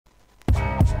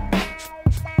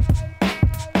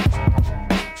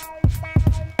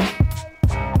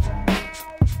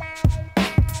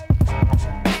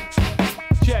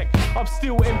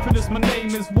Infamous, my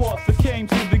name is Watts. I came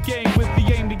to the game with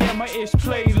the aim to get my ish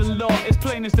played a lot. It's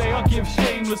plain as day, I give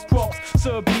shameless props.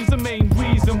 Serbian's the main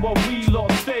reason why we lot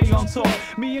stay on top.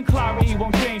 Me and Clarity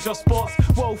won't change our spots.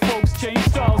 Well, folks change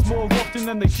styles more often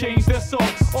than they change their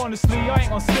socks. Honestly, I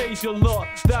ain't on stage a lot.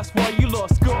 That's why you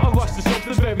lost. Gotta rush the shop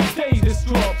the very day this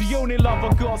drop. The only love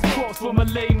I got's props from a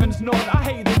layman's nod. I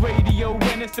hate the radio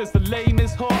when it says the lame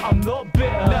is hot. I'm not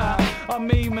bitter, nah, I'm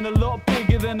aiming a lot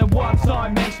bigger than the one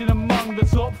time mentioned among the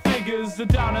top figures. The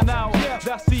down and out,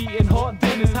 that's eating hot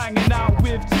dinners, hanging out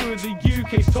with two of the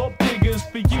UK's top diggers.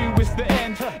 For you it's the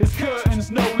end, it's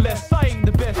curtains no less. I ain't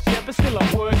the best yet, but still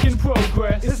I'm work in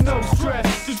progress. It's no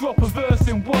stress to drop a verse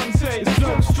in one take. It's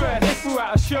no stress if we're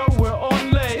at a show, we're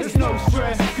on late. It's no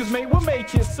stress, cause mate we'll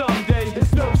make it someday.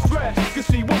 It's no stress, cause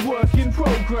see we're work in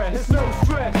progress. It's no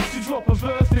stress to drop a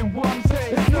verse in one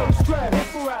take. It's no stress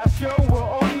if we're at a show, we're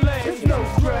on late. It's no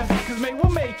stress, cause mate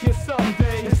we'll make it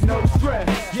someday. It's no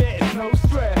stress, yeah, it's no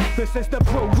stress. This is the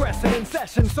progress and in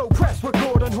session, so press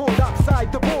record and hold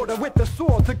outside the border with the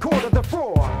sword to quarter the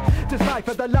fraud.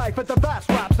 Decipher the life of the vast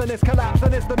raps and its collapse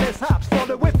and it's the mishaps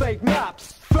followed with fake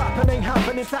maps. Flapping ain't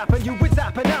happening, tapping you with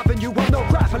zapping avenue. I'm not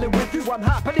grappling with you, I'm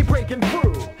happily breaking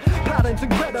through. Patterns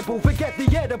incredible, forget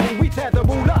the edible, we tear them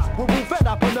all up. We're all fed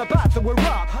up on the battle, we're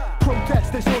up.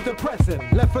 Protest is all depressing,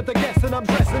 left for the guessing, I'm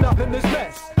dressing up in this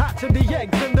mess. Hatching the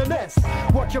eggs in the nest.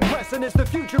 What you're pressing is the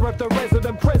future of the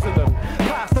resident president.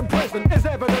 Past and present is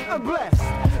evident and blessed.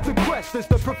 The quest is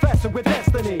the professor with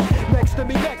destiny. Next to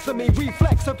me,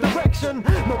 reflex of direction.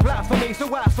 No blasphemy,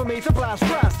 so ask for me to blast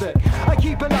drastic. I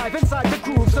keep alive inside the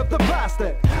grooves of the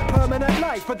plastic. Permanent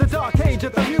light for the dark age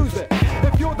of the music.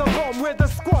 If you're the bomb, we're the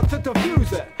squad to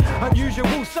defuse it.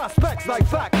 Unusual suspects like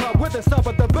Fat Club with the sub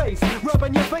of the bass.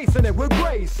 Rubbing your face in it with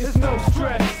grace. It's no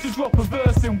stress to drop a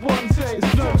verse in one take.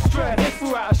 It's no stress if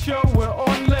we're at a show, we're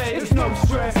on late. It's no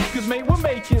stress, cause mate we'll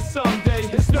make it someday.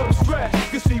 It's no stress,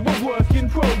 cause see we're work in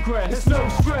progress. It's no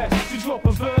stress to drop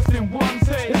a verse in one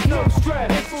take. It's no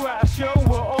stress if we're at a show,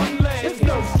 we're on late. It's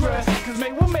no stress, cause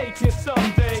mate we'll make it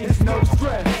someday. It's no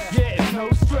stress, yeah, it's no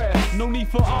stress. No need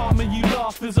for armor, you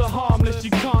laughers are harmless.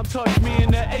 You can't touch me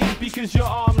in the eight because you're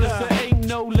armless. There ain't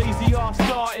no lazy ass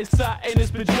artist sat in his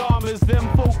pajamas. Them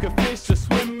folk are fish are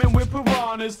swimming with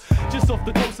piranhas. Just off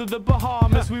the coast of the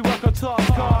Bahamas, we work our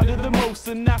task harder the most,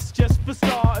 and that's just for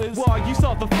starters. While you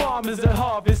start the farmers at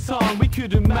harvest time, we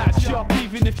couldn't match up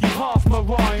even if you half my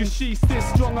rhyme. Cause she's this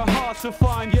strong and hard to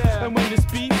find, yeah. And when this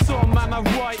beat's on, man, I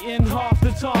write in half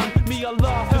the time. Me, I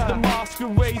laugh as the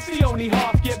masquerades, the only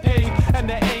half get paid. And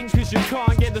that ain't cause you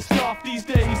can't get the staff these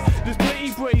days. There's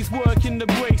plenty braves working the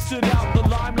breaks, stood out the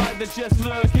limelight that just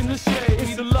lurk in the shade.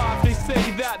 It's the life, they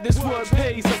say that this work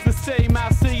pays. That's the same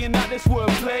as saying that this work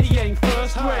play ain't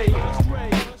first rate.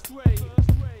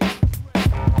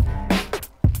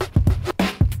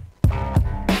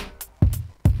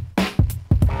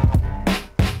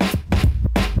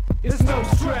 It's no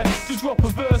stress to drop a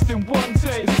verse in one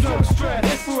take. It's no stress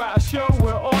if we're at a show,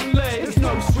 we're on late. It's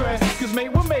no stress, cause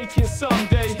mate we'll make it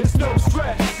someday. It's no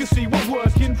stress, cause see we're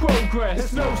work in progress.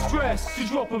 It's no stress to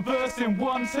drop a verse in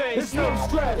one take. It's no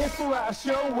stress if we're at a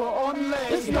show, we're on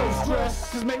late. It's no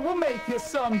stress, cause mate we'll make it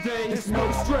someday. It's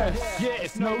no stress, yeah,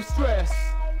 it's no stress.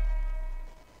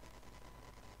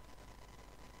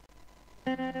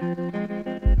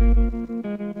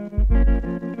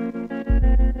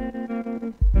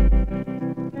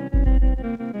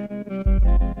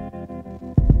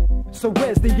 So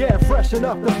where's the air fresh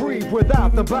enough to breathe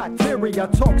without the bacteria,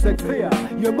 toxic fear?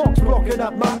 Your mock's blocking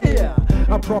up my ear.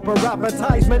 A proper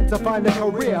advertisement to find a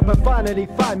career, but finally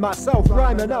find myself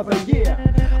rhyme another year.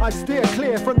 I steer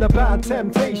clear from the bad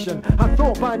temptation. I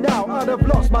thought by now I'd have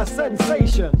lost my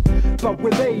sensation, but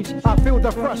with age I feel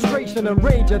the frustration and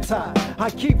rage attack.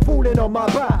 I keep falling on my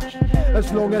back.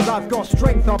 As long as I've got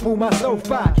strength, I pull myself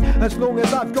back. As long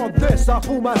as I've got this, I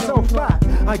pull myself back.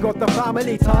 I got the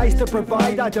family ties to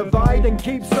provide. I divide and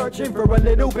keep searching for a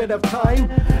little bit of time.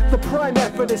 The prime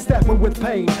effort is stepping with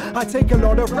pain. I take a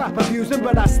lot of rap abusing,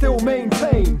 but I still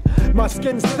maintain. My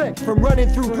skin's thick from running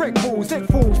through brick walls. It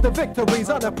falls, the victory's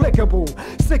unapplicable.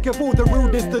 Sick of all the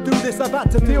rudeness to do this I've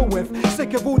had to deal with.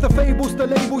 Sick of all the fables, the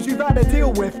labels you've had to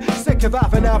deal with. Sick of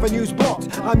having avenues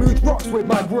blocked. I move rocks with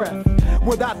my breath.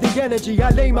 Without the energy, I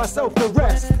lay myself to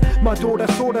rest. My daughter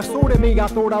sorta me, I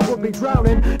thought I would be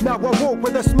drowning. Now I walk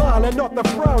with a smile and not the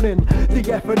frowning.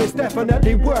 The effort is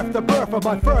definitely worth the birth of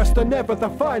my first and never the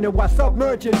final. I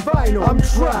submerge in vinyl. I'm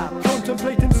trapped,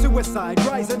 contemplating suicide,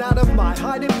 rising out of my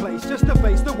hiding place just to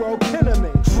face the world killing me.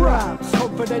 Trapped,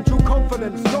 Confidential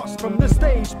confidence lost from the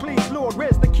stage. Please Lord,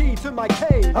 where's the key to my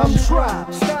cage? I'm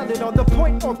trapped, standing on the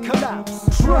point of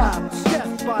collapse. Trapped,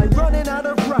 death by running out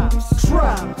of raps.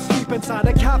 Trapped, deep inside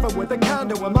a cavern with a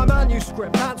candle and my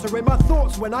manuscript, answering my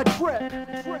thoughts when I trip.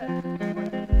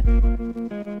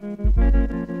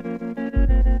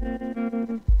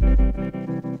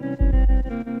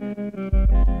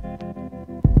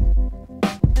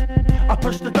 I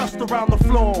push the dust around the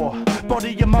floor.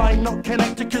 Body and mind not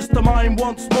connected cause the mind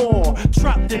wants more.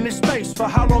 Trapped in this space for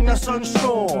how long that's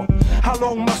unsure. How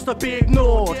long must I be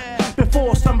ignored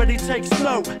before somebody takes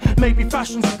note? Maybe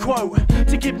fashion's a quote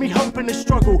to give me hope in this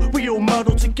struggle. We all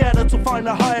muddle together to find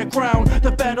a higher ground,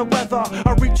 the better weather.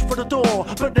 I reach for the door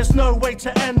but there's no way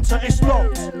to enter, it's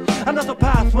locked. Another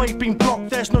pathway been blocked,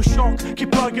 there's no shock.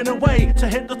 Keep plugging away to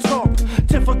hit the top.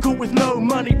 Difficult with no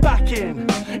money backing.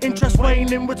 Interest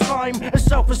waning with time and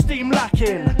self-esteem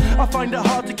lacking. I find it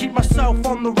hard to keep myself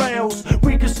on the rails.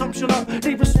 Reconsumption up,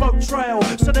 leave a smoke trail.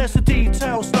 So there's the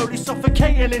detail, slowly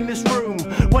suffocating in this room.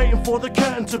 Waiting for the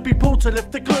curtain to be pulled to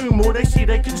lift the gloom. All they see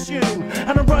they consume,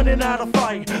 and I'm running out of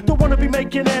fight. Don't wanna be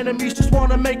making enemies, just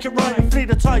wanna make it right and flee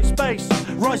the tight space.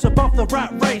 Rise above the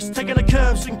rat race, taking the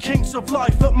curves and kinks of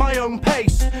life at my own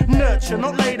pace. Nurture,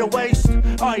 not lay to waste.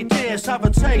 Ideas have a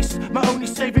taste. My only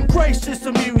saving grace is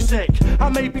the music. I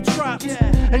may be trapped,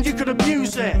 and you could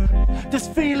abuse it. This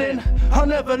feeling, I'll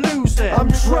never lose it.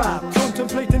 I'm trapped,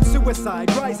 contemplating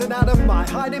suicide, rising out of my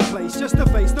hiding place just to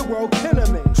face the world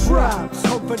killing me. Trapped,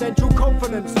 confidential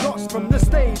confidence lost from the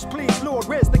stage. Please Lord,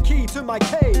 where's the key to my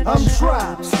cage? I'm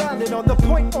trapped, standing on the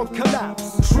point of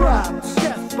collapse. Trapped,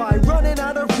 death by running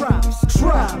out of raps.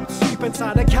 Trapped, deep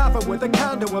inside a cavern with a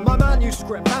candle and my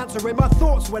manuscript, answering my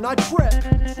thoughts when I trip.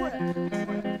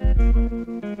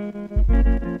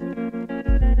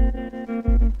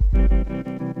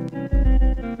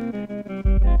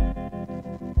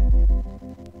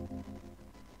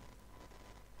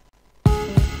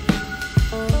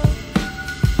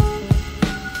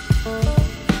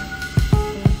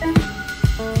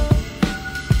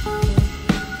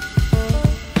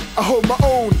 I hold my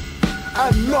own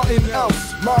and nothing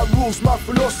else. My rules, my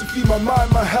philosophy, my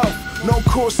mind, my health. No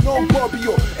course, no Bobby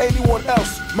or anyone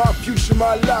else. My future,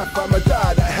 my life, I'm a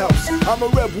die that helps. I'm a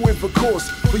rebel with a cause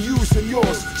for yous and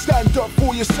yours. Stand up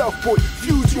for yourself, boy,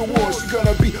 fuse your wars. You're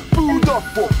gonna be booed up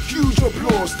for huge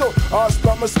applause. Don't ask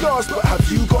about my scars, but have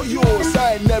you got yours?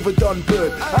 I ain't never done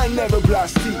bird, I ain't never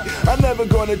blast heat. I never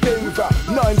gone a day without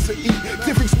nothing to eat.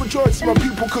 Difference majority of my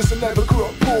people cause I never grew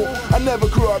up poor. I never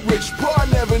grew up rich, but I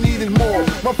never needed more.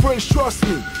 My friends trust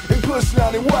me, in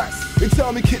personality wax. They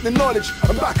tell me kick the knowledge,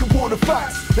 I'm back up all the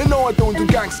facts. They know I don't do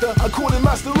gangster, I call it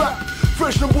master rap.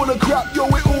 Fresh and bull and crap, yo,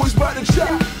 we always back to chat.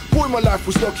 Boy, my life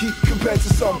was lucky compared to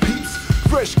some peeps.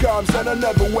 Fresh gums and I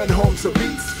never went home to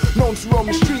beats. Known to roam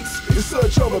the streets in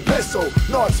search of a peso.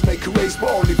 Not to make a race,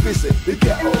 but only visit the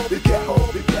ghetto, the ghetto,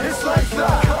 the ghetto. It's like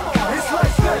that, it's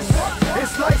like this,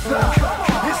 it's like that,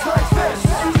 it's like this,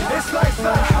 it's like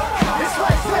that, it's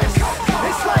like this,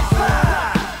 it's like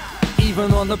that.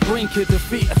 Even on the brink of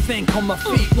defeat, I think on my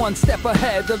feet, one step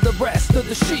ahead of the rest of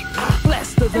the sheep.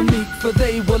 Blessed are the meek, for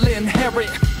they will inherit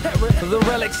the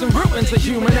relics and ruins of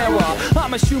human error.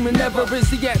 I'm assuming never is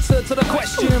the answer to the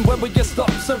question. When will you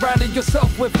stop surrounding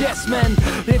yourself with yes men?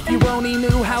 If you only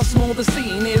knew how small the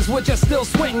scene is, would you still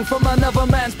swing from another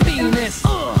man's penis?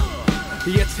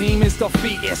 Your team is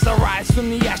defeatist. I rise from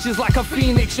the ashes like a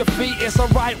phoenix. Your fetus. I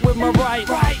right with my right,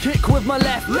 kick with my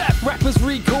left. Rappers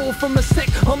recall from the sick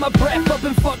on my breath. I've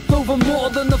been fucked over more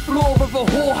than the floor of a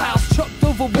whorehouse. Chucked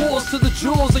over walls to the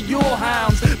jaws of your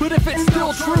hounds. But if it's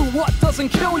still true, what doesn't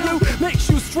kill you makes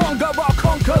you stronger. I'll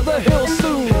conquer the hill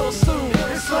soon.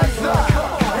 It's like that.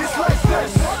 It's like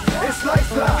this. It's like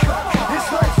that.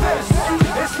 It's like this.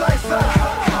 It's like that.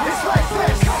 It's like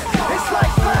this. It's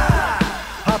like that.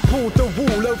 I pulled the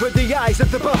wool over the eyes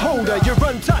of the beholder. You're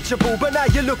untouchable, but now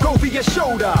you look over your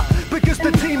shoulder. Because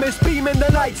the team is beaming, the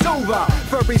night's over.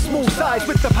 Very small size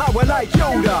with the power like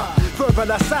Yoda.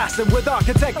 Verbal assassin with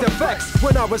architect effects.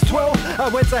 When I was 12, I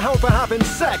went to hell for having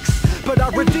sex. But I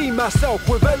redeemed myself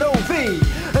with LOV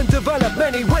and developed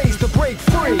many ways to break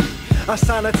free. I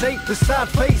sanitate the sad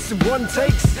fates in one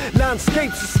takes.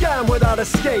 Landscapes a scam without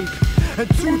escape. And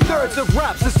 2/3 of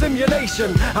rap's a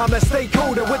simulation. I'm a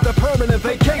stakeholder with a permanent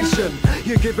vacation.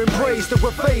 You're giving praise to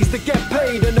a phase to get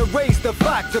paid and erase the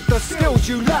fact of the skills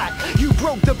you lack. You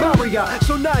broke the barrier,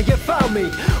 so now you found me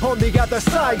on the other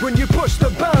side when you push the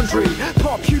boundary.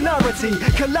 Popularity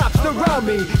collapsed around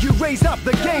me. You raise up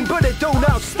the game, but it don't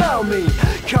outstyle me.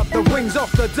 Cut the wings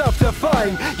off the dove to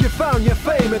find. You found your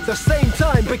fame at the same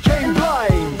time, became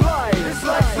blind. It's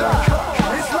like that.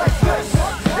 It's like this.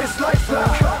 It's like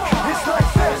that. It's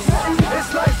like that.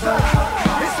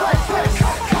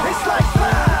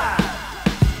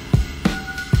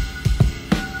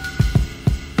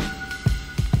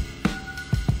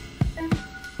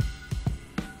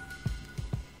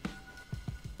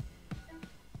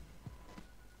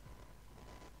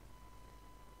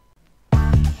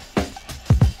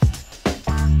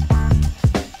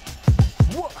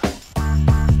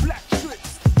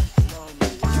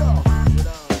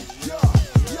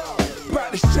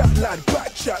 Chat lad,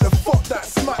 back chat, the fuck that,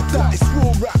 smack that. It's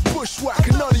raw rap, bushwhack,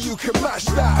 and none of you can match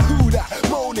that. Who that?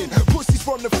 Moaning, pussies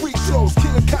from the freak shows.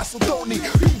 King of Castle don't need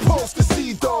peepholes to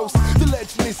see those. The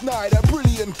legend is nigh, that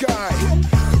brilliant guy.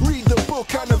 Read the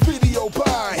book and the video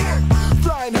by.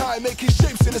 Flying high, making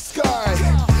shapes in the sky.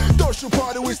 Social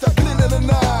party is that glint in the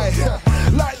night.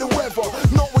 Like the weather,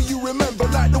 not what you remember.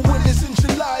 Like the winters in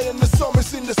July and the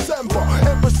summers in December.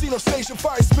 Embassy on station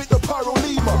fire, spit the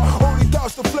pyrolema. Only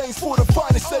douse the flames for the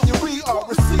finest senorita.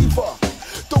 Receiver,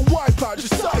 don't wipe out,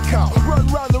 just psych out. Run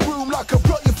round the room like a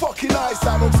block your fucking eyes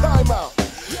out on timeout.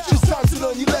 Just time to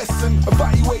learn your lesson.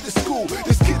 Evaluate the school,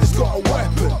 this kid has got a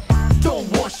weapon. Don't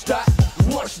watch that,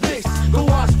 watch this. Go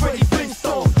ask Freddie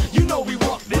Flintstone, you know we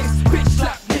rock this. Bitch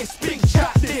slap this, big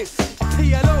chat this.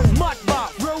 P.L.O,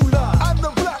 Mudmowth, Rola, and the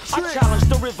Blaktrix. I challenged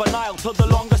the River Nile to the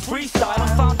longest freestyle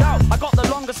and found out I got the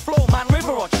longest flow, man,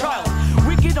 river or child.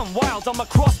 Wicked and wild, I'm a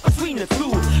cross between the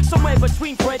two. Somewhere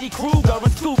between Freddy Krueger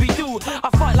and Scooby-Doo. I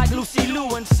fight like Lucy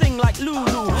Liu and sing like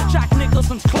Lulu. Jack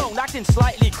Nicholson's clone, acting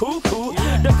slightly cuckoo.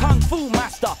 The Kung Fu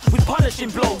master with punishing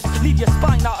blows. Leave your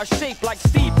spine out of shape like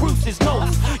Steve Bruce's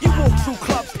nose. You walk through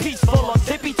clubs peaceful on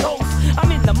tippy toes.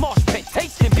 I'm in the mosh pit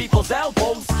tasting people's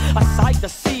elbows. I sight the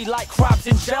sea like crabs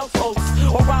in shell toast.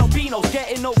 Or albinos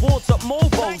getting awards at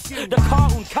Mobo's. The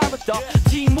cartoon character,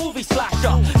 teen movie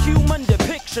slasher. Human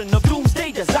depiction of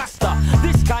doomsday disaster.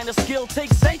 This kind of skill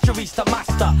takes centuries to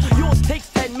master. Yours takes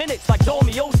 10 minutes like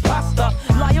Dormio's pasta.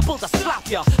 Liable to slap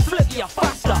ya, flip ya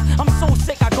faster. I'm so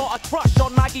sick I got a crush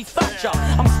on Maggie Thatcher.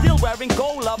 I'm still wearing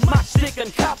Gola, matchstick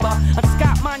and kappa. And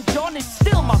Scatman John is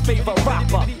still my favorite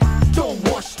rapper. Don't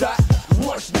watch that,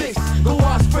 watch this. Go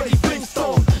ask Freddie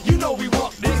Flintstone, you know we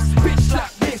rock this. Bitch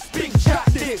slap this, big chat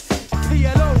this.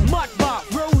 P.L.O,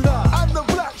 Mudmowth, Rola, And the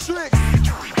Blaktrix.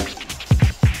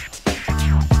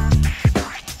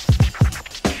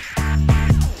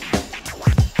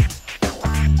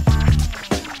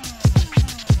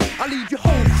 I leave your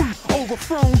whole crew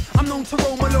overthrown. I'm known to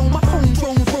roam alone, my phone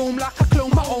drones roam like I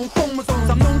clone my own chromosomes.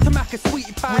 I'm known to mac a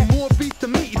sweetie pie, with more beef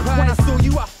than meaty pie. When I saw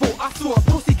you I thought I saw a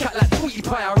pussycat like Tweety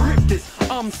Pie. I ripped this,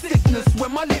 sickness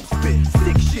when my lips spit.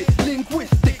 Sick shit,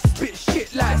 linguistics, spit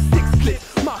shit like 6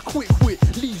 clips. My quick wit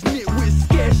leaves nitwits,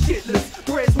 scared shitless.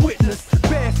 Bears witness,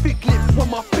 bare thick lips when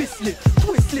my fist slip.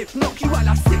 Twist lip, knock you out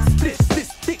like 6 splits.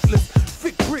 This thickless,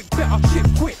 thick brick, better chip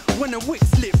quick. When the wick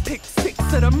slip, pick 6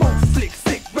 of the most slick,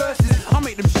 sick verses. I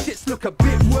make them shits look a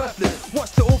bit worthless.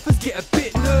 Watch the authors get a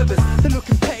bit nervous. They're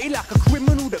looking petty like a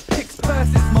criminal that picks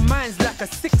purses. My mind's like a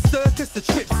sick circus, the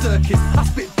trip circus. I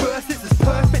spit verses as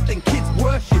perfect and kids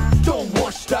worship. Don't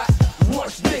watch that,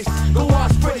 watch this. Go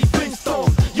ask Freddie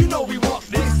Flintstone, you know we rock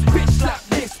this. Bitch slap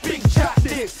this, big chat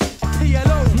this.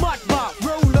 P.L.O, Mudmowth,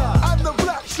 Rola, And the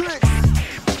Blaktrix.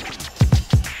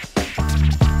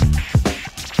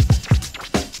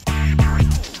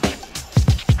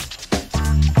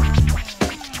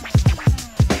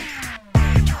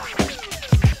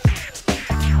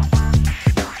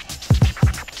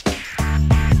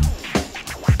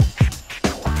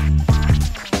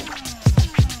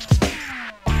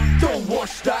 Don't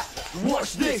watch that,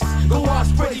 watch this. Go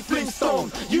ask Freddie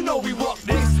Flintstone, you know we rock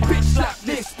this. Bitch slap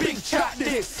this, big chat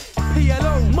this.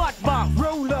 P.L.O, Mudmowth,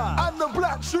 Rola, And the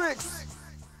Blaktrix.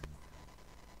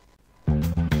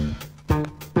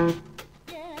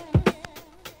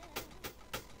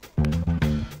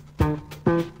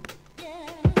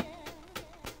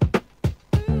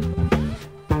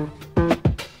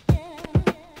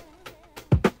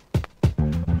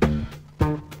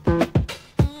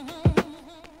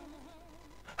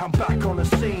 I'm back on the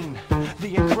scene,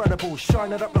 the incredible,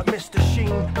 shine it up like Mr.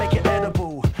 Sheen, make it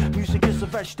edible. Music is a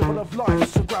vegetable of life,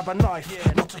 so grab a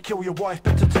knife. Not to kill your wife,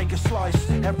 but to take a slice.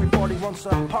 Everybody wants a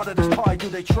part of this pie, do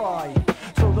they try?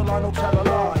 Throw the line or tell a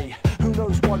lie. Who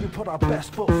knows why we put our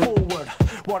best foot forward?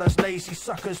 What us lazy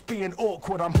suckers being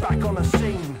awkward? I'm back on the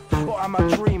scene, or am I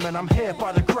dreaming? I'm here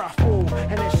by the graph wall,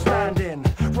 and it's standing.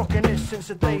 Rocking this since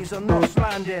the days of Knots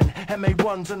Landing.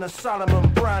 MA1s and the Salomon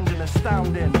branding.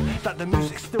 Astounding that the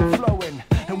music's still flowing.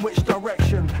 In which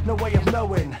direction? No way of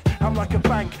knowing. I'm like a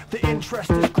bank, the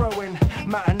interest is growing.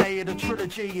 Matinee, the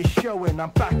trilogy is showing. I'm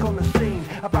back on the scene,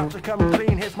 about to come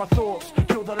clean. Here's my thoughts,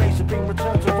 kill the laser beam,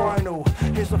 return to vinyl.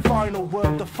 Here's the final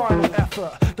word, the final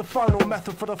effort, the final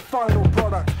method for the final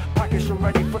product. Packaged and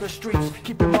ready for the streets,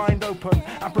 keep your mind open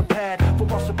and prepared for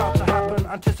what's about to happen.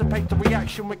 Anticipate the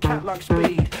reaction with cat-like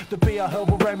speed. The BR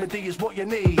herbal remedy is what you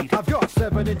need. I've got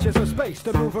 7 inches of space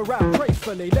to move around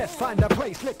gracefully. Let's find a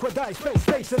place, liquidize space,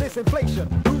 facing this inflation.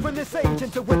 Moving this age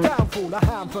into a downfall. A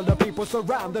handful of people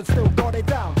surround and still got party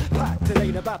down. Packed, it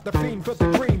ain't about the fiend for the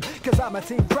cream, cause I'm a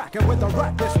team cracker with a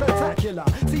rap that's spectacular.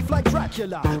 Thief like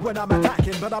Dracula when I'm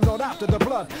attacking, but I'm not after the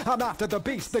blood, I'm after the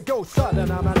beast that goes sudden.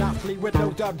 I'm an athlete with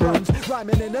no dud runs,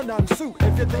 rhyming in a nun suit.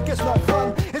 If you think it's not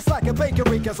fun, it's like a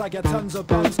bakery, cause I get tons of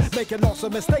buns, making lots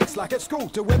of mistakes like at school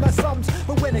to win my sums.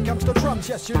 But when it comes to drums,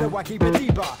 yes, you know I keep it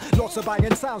deeper. Lots of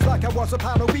banging sounds like I was a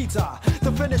panel beater.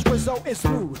 The finished result is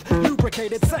smooth,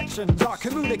 lubricated sections are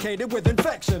communicated with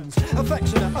infections.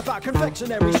 Affectionate about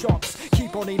confectionery shops,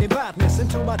 keep on eating badness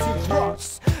until my teeth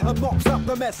rots. And mops up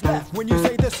the mess left when you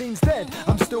say the scene's dead.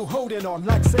 I'm still holding on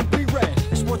like Simply Red.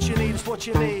 It's what you need, it's what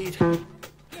you need.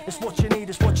 It's what you need,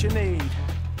 it's what you need.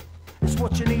 It's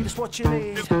what you need, it's what you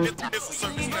need. It's a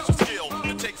certain special skill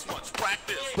that takes much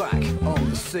practice. Back on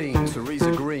the scene,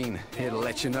 Teresa Green, here to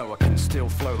let you know I can still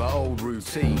flow the old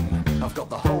routine. I've got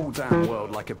the whole damn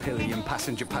world like a pillion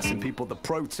passenger passing people the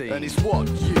protein. And it's what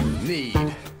you need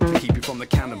to keep you from the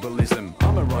cannibalism.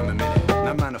 I'm a rhyme a minute,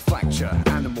 no manufacture,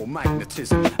 animal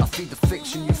magnetism. I feed the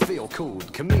fiction you feel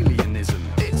called chameleonism.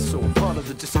 It's all part of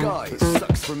the disguise,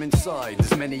 sucks from inside.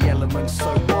 There's many elements,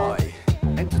 so why?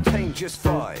 Entertain just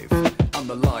 5. I'm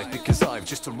alive because I've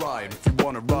just arrived. If you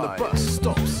wanna ride, the bus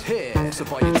stops here, so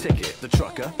buy your ticket. The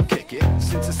trucker, kick it,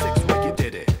 since the 6th week you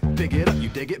did it. Big it up, you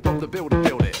dig it, Bob the builder,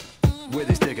 build it. With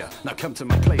his digger, now come to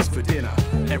my place for dinner.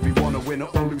 Everyone a winner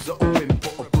or loser or wimp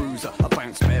or a bruiser. I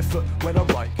bounce barefoot when I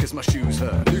write cause my shoes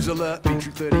hurt. News alert,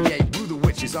 Beetroot 38, rue the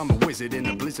witches. I'm a wizard in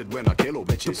the blizzard when I kill all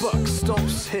bitches. The buck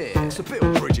stops here, so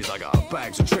build bridges. I got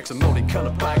bags of tricks and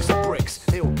multicolored bags of bricks.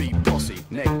 It'll be bossy,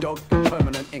 neck dog,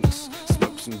 permanent inks.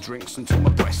 Smokes and drinks until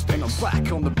my breast and I'm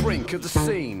back on the brink of the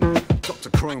scene. Dr.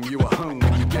 Chrome, you are home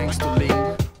when you gangster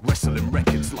lean. Wrestling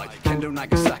records like Kendo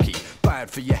Nagasaki. Bad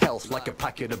for your health like a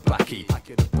packet of backy.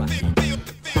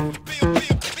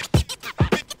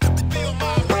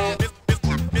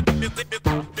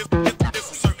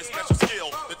 It's a certain special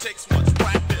skill that takes much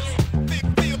practice.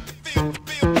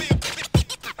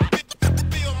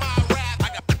 Feel my rap.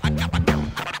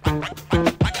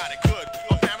 I got it good.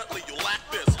 Apparently you lack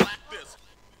this.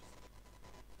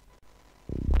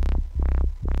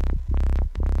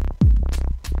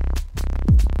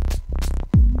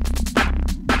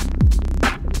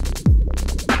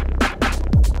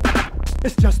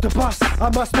 It's just a bus,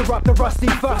 I muster up the rusty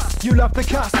fuss. You love the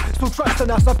cuss, still trusting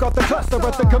us. I've got the cluster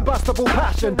of the combustible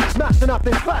passion, mashing up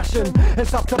this fashion.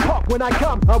 It's up to pop when I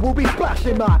come, I will be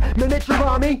splashing my miniature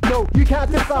army. No, you can't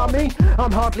disarm me,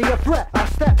 I'm hardly a threat. I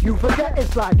step, you forget.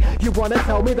 It's like you wanna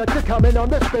tell me that you're coming on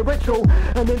the spiritual.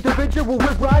 An individual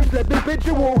with rhymes, let me bid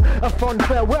you all a fond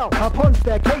farewell upon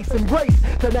staircase. Embrace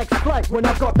the next flight when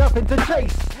I've got nothing to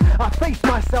chase. I face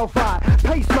myself, I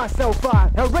pace myself, I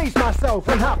erase myself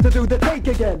and have to do the take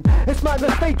again. It's my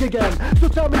mistake again. So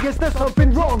tell me, is there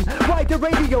something wrong? Why do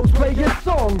radios play your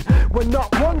song when not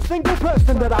one single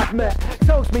person that I've met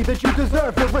tells me that you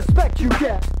deserve the respect you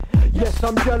get? Yes,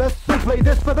 I'm jealous, so play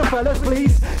this for the fellas,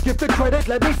 please. Give the credit,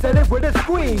 let me set it with a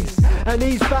squeeze. And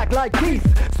he's back like Keith,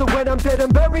 so when I'm dead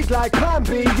and buried like Plan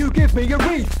B, you give me a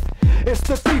wreath. It's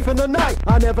the thief in the night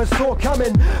I never saw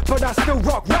coming, but I still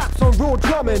rock raps on raw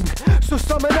drumming. So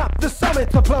summon up the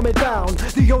summit to plummet down.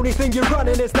 The only thing you're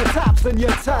running is the taps in your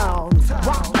town.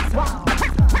 Rock, rock,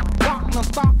 rock, no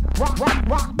stop, rock, rock,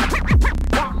 rock,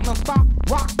 rock, no stop,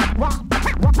 rock, rock,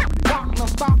 rock, no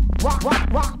stop, rock,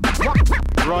 rock, rock.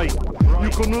 Right, you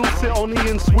can all sit on E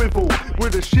and swivel.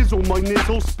 With a shizzle, my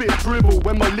nizzle spit dribble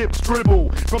when my lips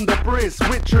dribble. From the Briz,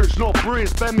 Witchers, not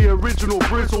Briz. They're me original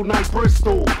Brizzle, now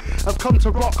Bristol. I've come to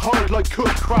rock hard like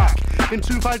cook crack. In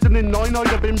 2009 I'd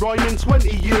have been rhyming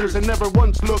 20 years and never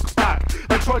once looked back.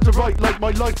 I tried to write like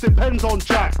my life depends on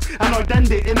jacks, and I'd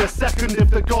end it in a second if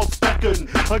the gods beckon.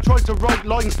 I tried to write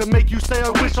lines to make you say I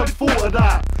wish I'd thought of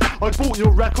that. I bought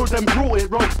your record and brought it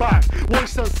right back. Why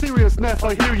so serious, Neff,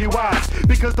 I hear you ask?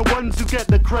 Because the ones who get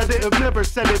the credit have never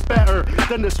said it better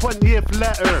than the 20th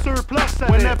letter. Surplus said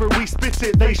whenever we spit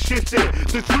it, they shit it.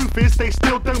 The truth is they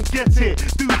still don't get it,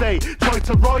 do they? Try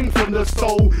to rhyme from the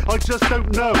soul, I just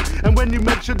don't know. And when you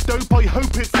mention dope, I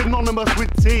hope it's synonymous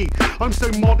with tea. I'm so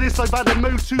modest, I've had a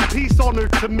Mo2 piece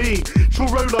honoured to me.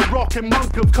 Rola, Rock and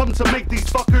Monk have come to make these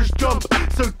fuckers jump.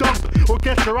 So dump, or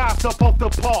get your ass up off the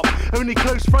pop. Only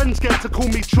close friends get to call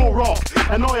me Turoe,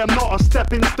 and I am not a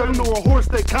stepping stone or a horse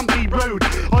that can't be rode.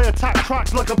 I attack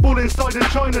tracks like a bull inside a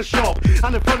china shop,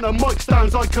 and in front of mic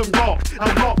stands I can rock,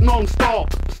 and rock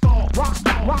non-stop. Stop. Rock,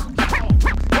 rock,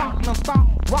 rock, non-stop.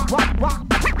 Rock, rock, rock,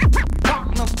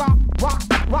 rock, non-stop. Rock,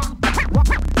 rock, rock,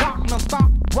 rock, non-stop.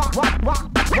 Rock, rock, rock,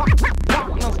 rock,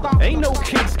 rock, non-stop. Ain't no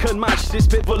kids can match this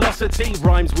bit velocity.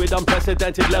 Rhymes with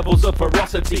unprecedented levels of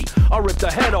ferocity. I rip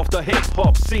the head off the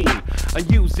hip-hop scene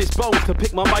and use this bones to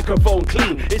pick my microphone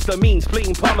clean. It's the mean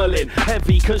spleen pummeling,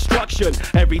 heavy construction.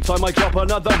 Every time I drop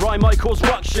another rhyme I cause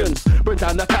ructions. Burn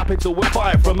down the capital with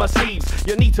fire from my sleeves.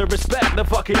 You need to respect the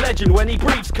fucking legend when he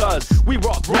breathes, cuz we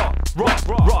rock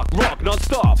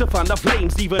non-stop to fan the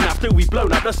flames even after we've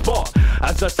blown out the spot.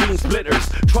 As the scene splitters,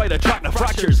 try to track the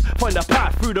fractures, find a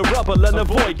path through the rubble and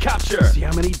avoid capture. See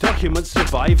how many documents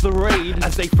survive the raid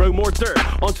as they throw more dirt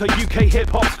onto UK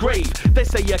hip-hop's grave. They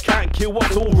say you can't kill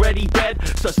what's already dead,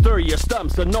 so stir your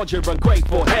stumps and nod your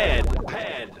ungrateful head.